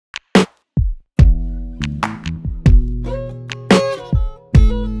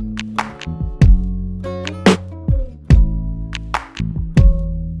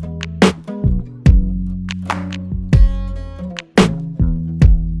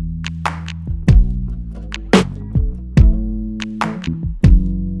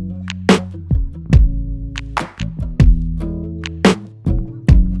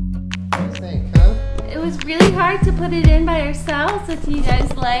hard to put it in by ourselves if you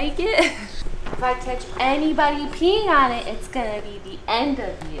guys like it. If I catch anybody peeing on it, it's gonna be the end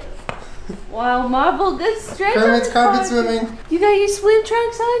of you. Wow, Marble, good straight on Kermit's the carpet swimming. You got your swim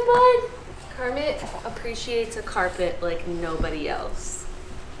trunks on, bud? Kermit appreciates a carpet like nobody else.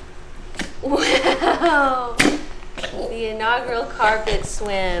 Wow. The inaugural carpet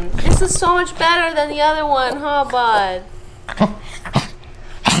swim. This is so much better than the other one, huh, bud?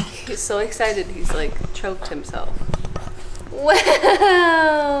 He's so excited, he's like choked himself.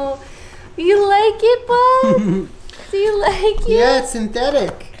 Wow. You like it, bud? Do you like it? Yeah, it's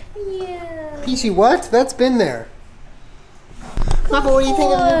synthetic. Yeah. Peachy, what? That's been there. Papa, what do you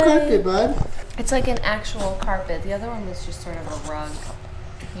think of the new carpet, bud? It's like an actual carpet. The other one was just sort of a rug,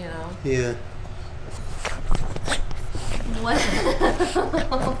 you know? Yeah. What?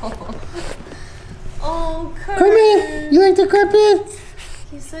 Oh, Kermit, you like the carpet?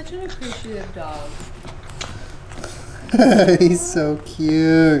 He's such an appreciative dog. He's so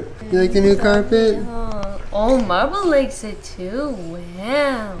cute. You like the new carpet? Oh, Marble likes it too.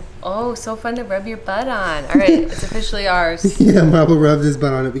 Wow. Oh, so fun to rub your butt on. All right, it's officially ours. Yeah, Marble rubbed his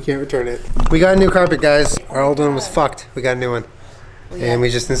butt on it. We can't return it. We got a new carpet, guys. Our old one was fucked. We got a new one. And we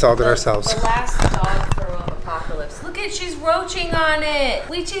just installed it ourselves. The last dog throw of apocalypse. Look at, she's roaching on it.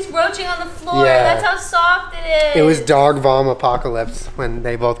 She's roaching on the floor. Yeah. That's how soft it is. It was dog vom apocalypse when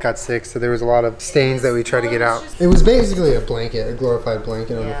they both got sick, so there was a lot of stains that we tried to get out. It was basically a blanket, a glorified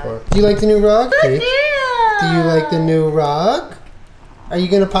blanket on the floor. Do you like the new rug? Good Peach? Do you like the new rug? Are you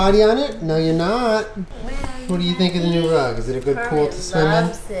gonna potty on it? No, you're not. What do you think of the new rug? Is it a good pool to swim in?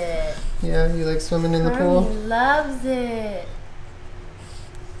 Loves it. Yeah, you like swimming in the pool? Loves it.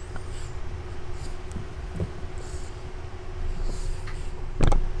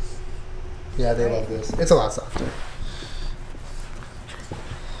 Yeah, they love this. It's a lot softer.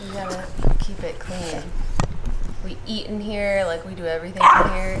 We gotta keep it clean. We eat in here, like we do everything in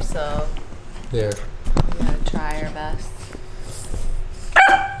here, so yeah, we gotta try our best.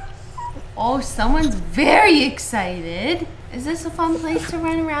 Oh, someone's very excited. Is this a fun place to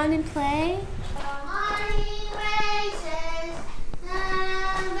run around and play?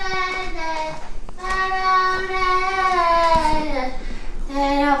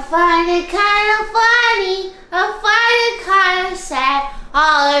 And I find it kind of funny, I find it kind of sad.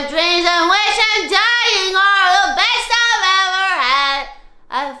 All the dreams in which I'm dying are the best I've ever had.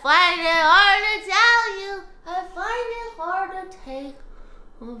 I find it hard to tell you, I find it hard to take.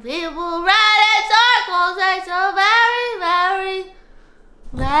 When people run in circles, it's a very, very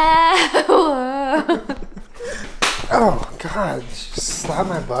bad world. Oh God, she slapped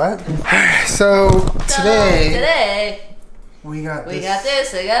my butt. So today we got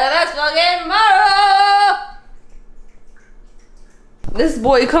this. We got a basketball game tomorrow. This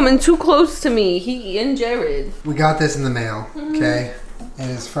boy coming too close to me. He and Jared. We got this in the mail. Okay, it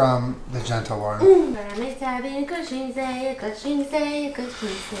is from the Gentle One.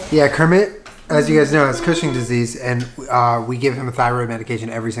 Yeah, Kermit, as you guys know, has Cushing's disease, and we give him a thyroid medication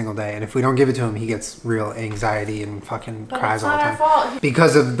every single day. And if we don't give it to him, he gets real anxiety and fucking cries all the time.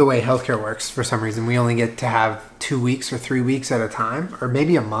 Because of the way healthcare works, for some reason, we only get to have 2 weeks or 3 weeks at a time, or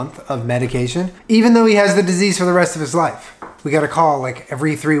maybe a month of medication, even though he has the disease for the rest of his life. We got to call like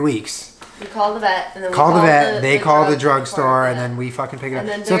every 3 weeks. We call the vet, and then they call the drugstore, and then we fucking pick it up.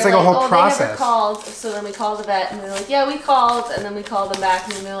 So it's like a whole process. They never called, so then we call the vet, and they're like, yeah, we called, and then we call them back,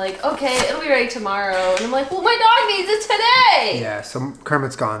 and then they're like, okay, it'll be ready tomorrow. And I'm like, well, my dog needs it today. Yeah, so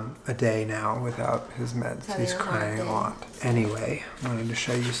Kermit's gone a day now without his meds. He's crying a lot. Anyway, I wanted to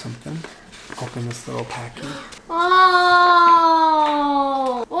show you something. Open this little package. Oh,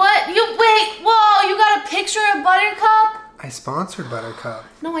 what? Wait, whoa, you got a picture of Buttercup? I sponsored Buttercup.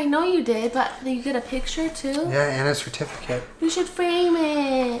 No, I know you did, but you get a picture too? Yeah, and a certificate. You should frame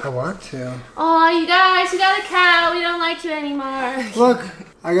it. I want to. Oh, you guys, you got a cow. We don't like you anymore. Look,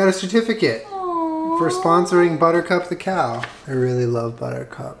 I got a certificate. Aww. For sponsoring Buttercup the cow. I really love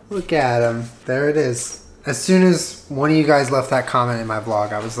Buttercup. Look at him. There it is. As soon as one of you guys left that comment in my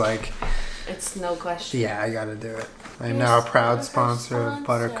vlog, I was like, it's no question. yeah, I gotta do it. I'm now a proud sponsor of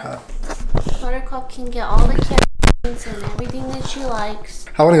Buttercup. Buttercup can get all the candies and everything that she likes.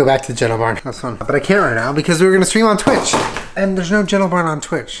 I want to go back to the Gentle Barn. That's fun. But I can't right now because we were going to stream on Twitch. And there's no Gentle Barn on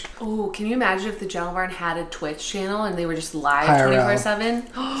Twitch. Oh, can you imagine if the Gentle Barn had a Twitch channel and they were just live IRL.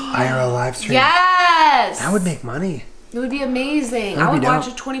 24/7? IRL live stream. Yes! That would make money. It would be amazing. I would watch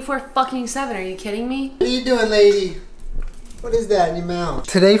it 24/7. Are you kidding me? What are you doing, lady? What is that in your mouth?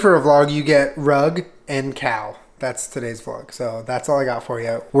 Today for a vlog, you get rug and cow. That's today's vlog. So that's all I got for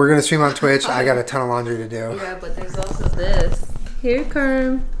you. We're going to stream on Twitch. I got a ton of laundry to do. Yeah, but there's also this. Here,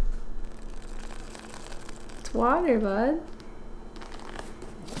 Kerm. It's water, bud.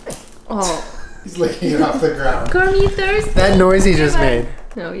 Oh. He's licking it off the ground. Carm, you thirsty? That noise he just made.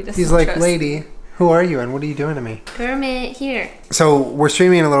 No, he doesn't. He's like, lady, who are you and what are you doing to me? Kermit, here. So we're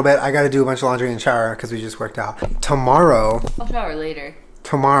streaming in a little bit. I got to do a bunch of laundry and shower because we just worked out. Tomorrow. I'll shower later.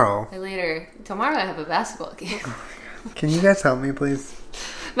 Tomorrow. Tomorrow I have a basketball game. Can you guys help me, please?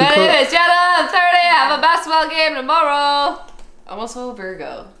 My name is Jenna. I'm 30. I have a basketball game tomorrow. I'm also a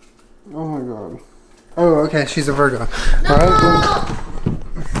Virgo. Oh my god. Oh, okay. She's a Virgo. No. All right.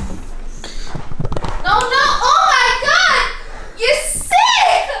 No, oh my god! You're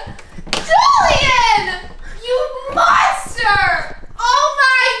sick! Julian! You monster! Oh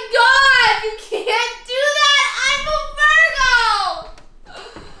my god! You can't do that! I'm a Virgo!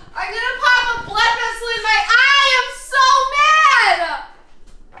 I'm gonna pop a blood vessel in my eye! I'm so mad!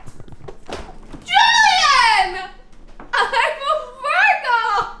 Julian! I'm a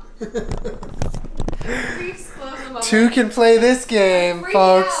Virgo! Please close them up. Two can play this game,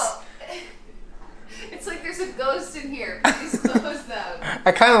 folks. Out. It's like there's a ghost in here. Please close them.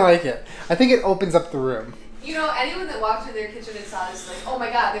 I kind of like it. I think it opens up the room. You know, anyone that walked in their kitchen and saw this is like, oh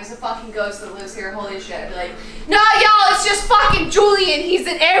my god, there's a fucking ghost that lives here, holy shit. I'd be like, no, y'all, it's just fucking Julien. He's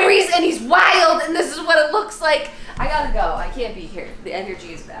an Aries and he's wild and this is what it looks like. I gotta go. I can't be here. The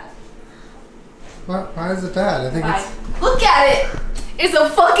energy is bad. What? Why is it bad? I think it's... Look at it. It's a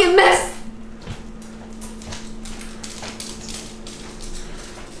fucking mess.